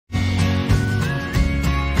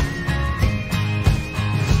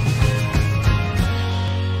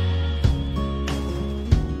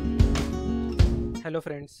Hello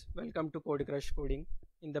friends, welcome to Code Crush Coding.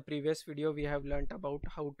 In the previous video we have learnt about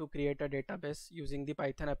how to create a database using the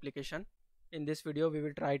Python application. In this video we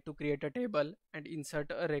will try to create a table and insert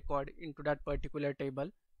a record into that particular table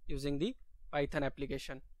using the Python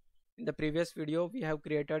application. In the previous video we have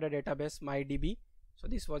created a database MyDB. So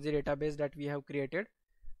this was the database that we have created,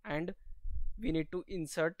 and we need to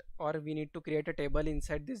insert or we need to create a table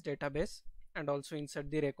inside this database and also insert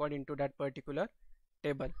the record into that particular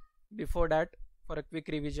table. Before that, for a quick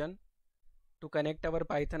revision, to connect our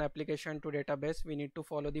Python application to database, we need to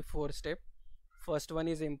follow the 4 steps. First one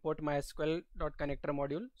is import MySQL.connector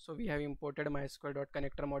module. So we have imported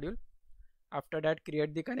MySQL.connector module. After that,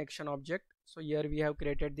 create the connection object. So here we have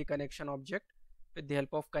created the connection object with the help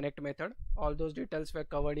of connect method. All those details were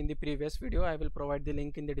covered in the previous video. I will provide the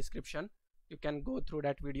link in the description. You can go through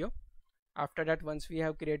that video. After that, once we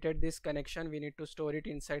have created this connection, we need to store it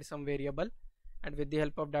inside some variable. And with the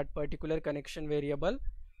help of that particular connection variable,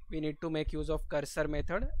 we need to make use of cursor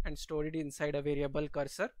method and store it inside a variable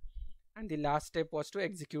cursor. And the last step was to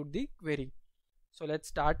execute the query. So let's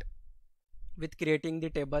start with creating the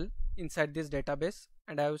table inside this database.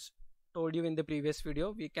 And I have told you in the previous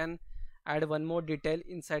video, we can add one more detail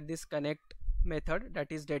inside this connect method,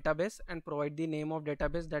 that is database, and provide the name of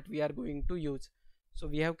database that we are going to use. So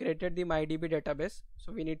we have created the MyDB database.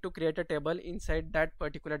 So we need to create a table inside that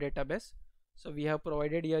particular database. So we have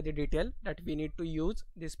provided here the detail that we need to use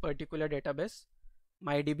this particular database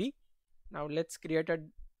MyDB. Now let's create a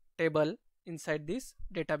table inside this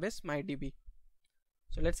database MyDB.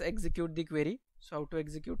 So let's execute the query. So how to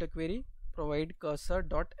execute a query? Provide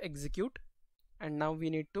cursor.execute, and now we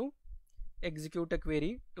need to execute a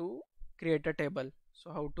query to create a table.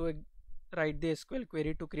 So how to write the SQL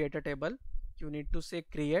query to create a table? You need to say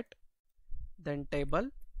create, then table,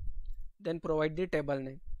 then provide the table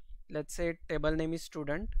name. Let's say table name is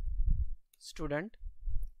student,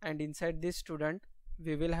 and inside this student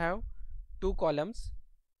we will have two columns,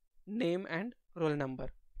 name and roll number.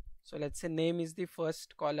 So let's say name is the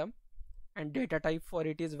first column and data type for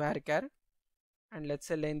it is varchar, and let's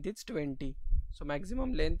say length is 20. So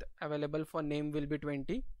maximum length available for name will be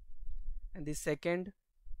 20, and the second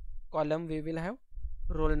column we will have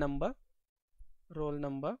roll number,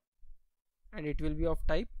 and it will be of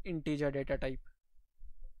type integer data type.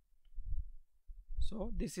 So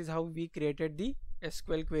this is how we created the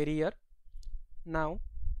SQL query here. Now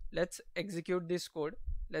let's execute this code.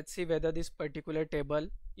 Let's see whether this particular table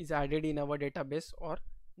is added in our database or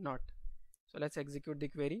not. So let's execute the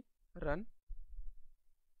query, run.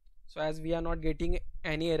 So as we are not getting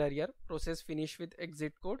any error here, process finish with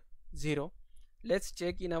exit code 0. Let's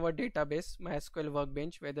check in our database MySQL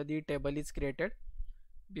workbench whether the table is created.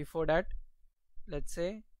 Before that, let's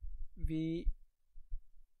say we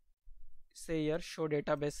say here show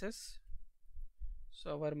databases.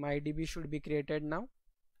 So our MyDB should be created now,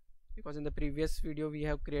 because in the previous video we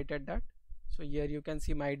have created that. So here you can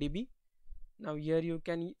see MyDB. Now here you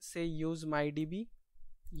can say use MyDB,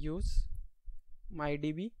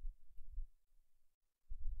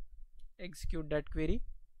 execute that query.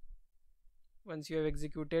 Once you have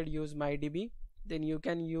executed use MyDB, then you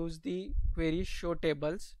can use the query show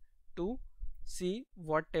tables to see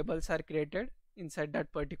what tables are created inside that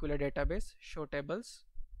particular database. Show tables.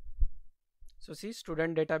 So see,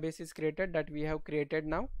 student database is created, that we have created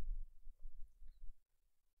now.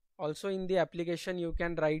 Also in the application you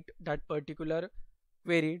can write that particular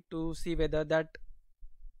query to see whether that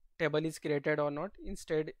table is created or not.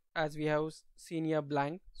 Instead, as we have seen here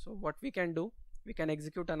blank, so what we can do, we can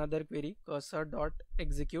execute another query,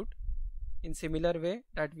 cursor.execute, in similar way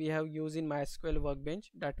that we have used in MySQL workbench,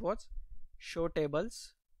 that was show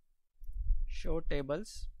tables.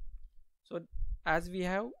 So as we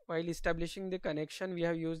have, while establishing the connection, we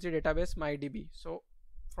have used the database MyDB. So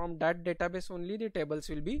from that database only the tables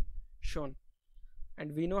will be shown,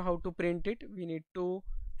 and we know how to print it. We need to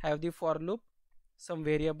have the for loop, some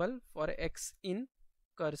variable for x in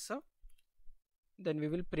cursor, then we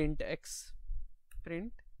will print x.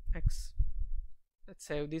 Let's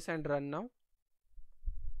save this and run now.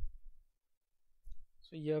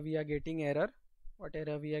 So here we are getting error. What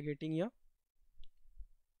error we are getting here?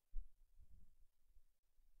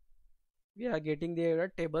 We are getting the error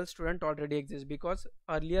table student already exists, because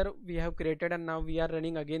earlier we have created and now we are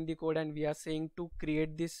running again the code and we are saying to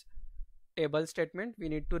create this table statement. We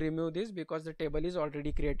need to remove this because the table is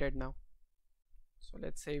already created now. So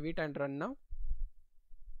let's save it and run now.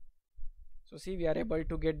 So see, we are able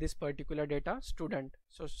to get this particular data student.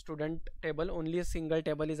 So student table, only a single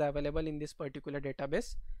table is available in this particular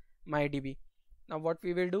database MyDB. Now what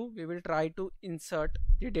we will do, we will try to insert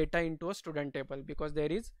the data into a student table, because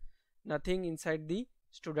there is nothing inside the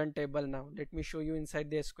student table. Now let me show you inside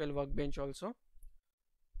the SQL workbench also.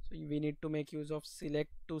 So we need to make use of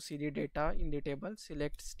select to see the data in the table.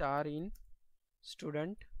 Select star in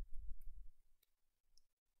student,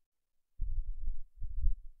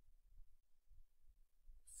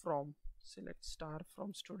 from select star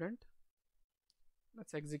from student.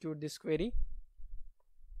 Let's execute this query.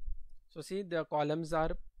 So see, the columns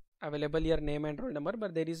are available here, name and roll number,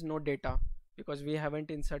 but there is no data because we haven't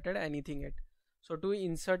inserted anything yet. So to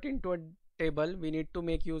insert into a table, we need to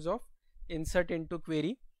make use of insert into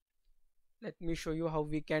query. Let me show you how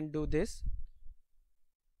we can do this.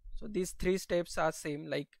 So these three steps are same,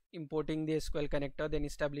 like importing the SQL connector, then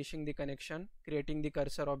establishing the connection, creating the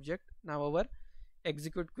cursor object. Now our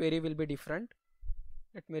execute query will be different.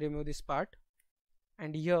 Let me remove this part.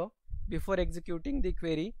 And here, before executing the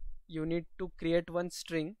query, you need to create one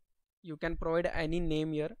string. You can provide any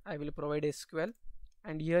name here. I will provide SQL.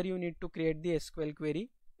 And here you need to create the SQL query,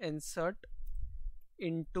 insert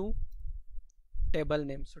into table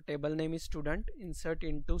name. So table name is student, insert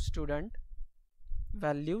into student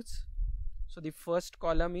values. So the first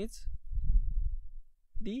column is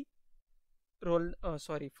the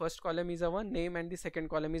first column is our name and the second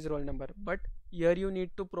column is roll number, but here you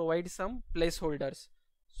need to provide some placeholders.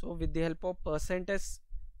 So with the help of %s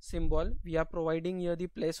symbol, we are providing here the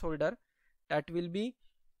placeholder that will be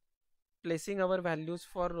placing our values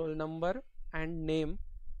for roll number and name.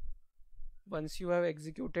 Once you have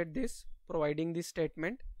executed this, providing this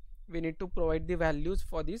statement, we need to provide the values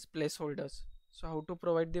for these placeholders. So how to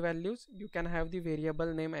provide the values? You can have the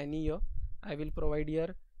variable name any here. I will provide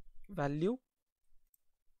here value,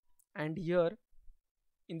 and here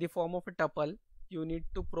in the form of a tuple you need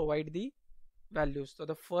to provide the values. So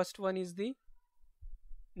the first one is the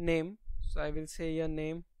name, so I will say your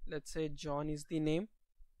name, let's say John is the name,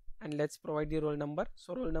 and let's provide the roll number.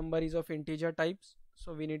 So roll number is of integer types,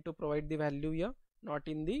 so we need to provide the value here, not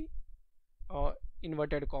in the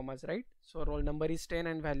inverted commas, right? So roll number is 10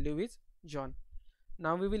 and value is John.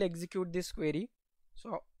 Now we will execute this query.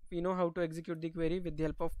 So we know how to execute the query with the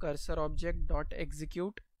help of cursor object dot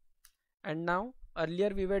execute. And now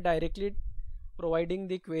earlier we were directly providing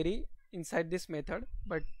the query inside this method,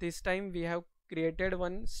 but this time we have created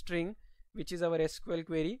one string which is our SQL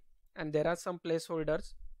query, and there are some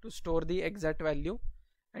placeholders to store the exact value,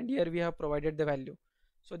 and here we have provided the value.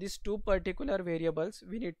 So these two particular variables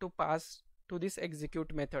we need to pass to this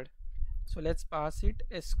execute method. So let's pass it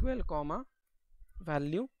SQL comma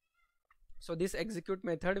value. So this execute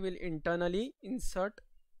method will internally insert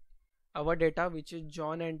our data, which is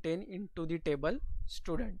John and 10, into the table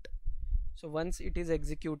student. So once it is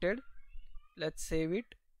executed, let's save it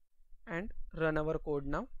and run our code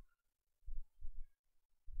now.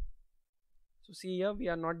 So see here, we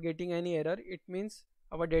are not getting any error. It means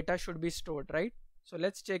our data should be stored, right? So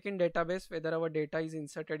let's check in database whether our data is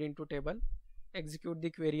inserted into table. Execute the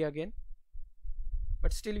query again,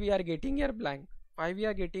 but still we are getting here blank. Why we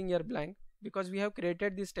are getting here blank? Because we have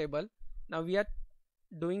created this table. Now we are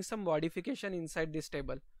doing some modification inside this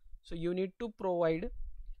table. So you need to provide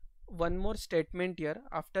one more statement here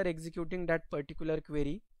after executing that particular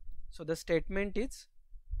query. So the statement is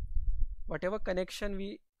whatever connection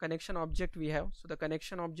object we have. So the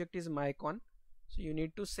connection object is mycon. So you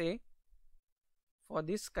need to say for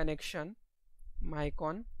this connection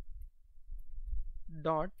mycon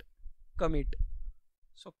dot commit.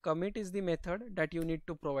 So commit is the method that you need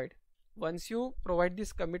to provide. Once you provide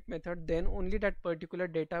this commit method, then only that particular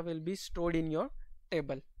data will be stored in your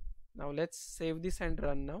table. Now let's save this and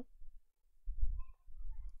run now.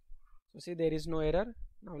 So see, there is no error.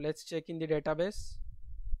 Now let's check in the database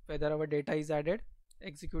whether our data is added.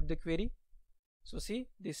 Execute the query. So see,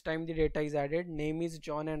 this time the data is added. Name is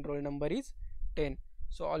John and roll number is 10.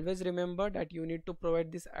 So always remember that you need to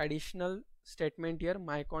provide this additional statement here,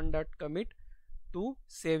 mycon.commit, to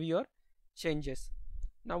save your changes.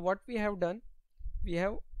 Now what we have done, we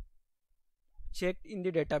have checked in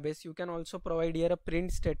the database. You can also provide here a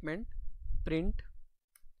print statement, print,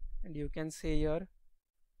 and you can say here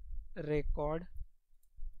record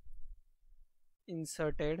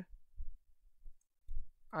inserted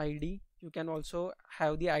ID. You can also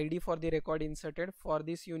have the ID for the record inserted. For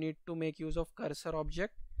this you need to make use of cursor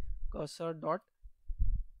object, cursor dot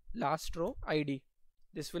last row ID.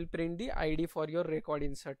 This will print the ID for your record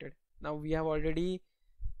inserted. Now we have already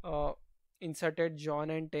inserted John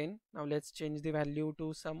and 10. Now let's change the value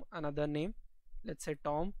to some another name. Let's say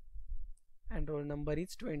Tom, and roll number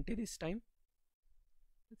is 20 this time.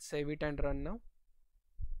 Let's save it and run now.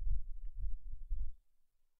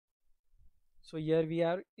 So here we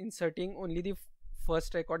are inserting only the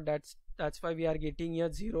first record. That's why we are getting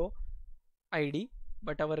here 0 ID,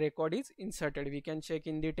 but our record is inserted. We can check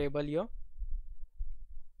in the table here.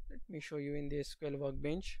 Let me show you in the SQL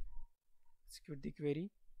workbench. Execute the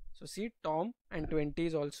query. So see, Tom and 20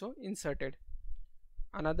 is also inserted.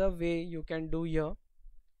 Another way you can do here,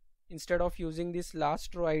 instead of using this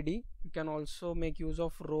last row ID, you can also make use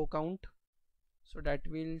of row count. So that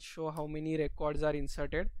will show how many records are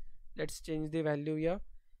inserted. Let's change the value here.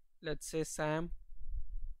 Let's say Sam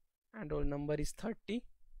and roll number is 30.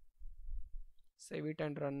 Save it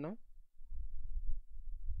and run now.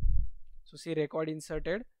 So see, record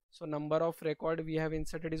inserted. So number of record we have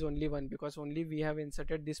inserted is only 1, because only we have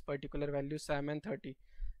inserted this particular value, Sam and 30.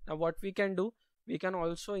 Now what we can do, we can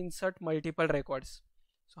also insert multiple records.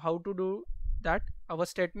 So how to do that? Our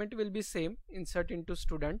statement will be same, insert into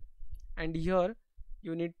student, and here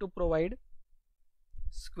you need to provide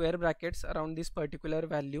square brackets around this particular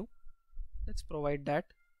value. Let's provide that,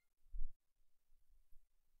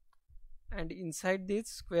 and inside these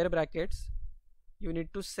square brackets you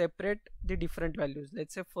need to separate the different values.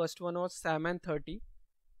 Let's say first one was Sam and 30.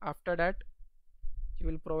 After that you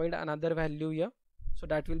will provide another value here, so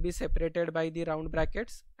that will be separated by the round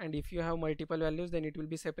brackets, and if you have multiple values then it will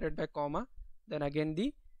be separated by comma, then again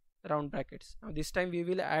the round brackets. Now this time we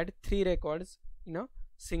will add 3 records in a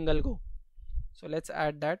single go. So let's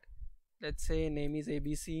add that. Let's say name is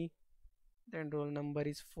ABC, then roll number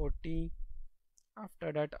is 40.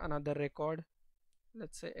 After that another record,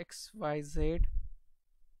 let's say XYZ,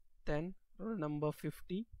 then roll number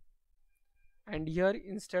 50. And here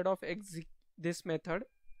instead of this method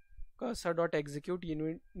cursor.execute,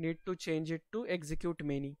 you need to change it to execute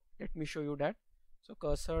many. Let me show you that. So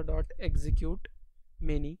cursor.execute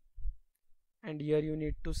many, and here you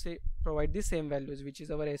need to say provide the same values, which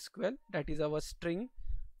is our SQL, that is our string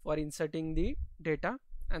for inserting the data,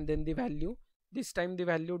 and then the value. This time the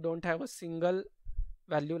value don't have a single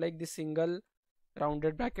value like the single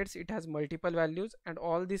rounded brackets, it has multiple values, and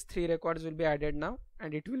all these 3 records will be added now,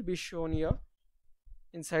 and it will be shown here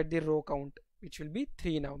inside the row count, which will be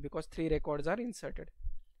 3 now because 3 records are inserted.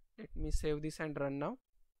 Let me save this and run now.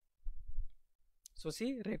 So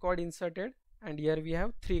see, record inserted, and here we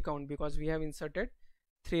have 3 count because we have inserted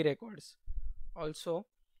 3 records. Also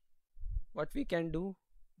what we can do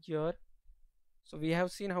here, so we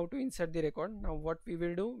have seen how to insert the record. Now what we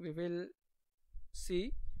will do, we will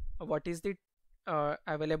see what is the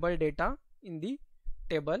available data in the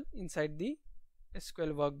table inside the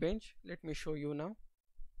SQL workbench. Let me show you now.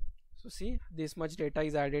 So see, this much data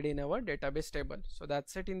is added in our database table. So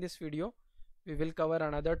that's it in this video. We will cover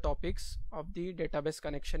another topics of the database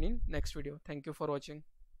connection in next video. Thank you for watching.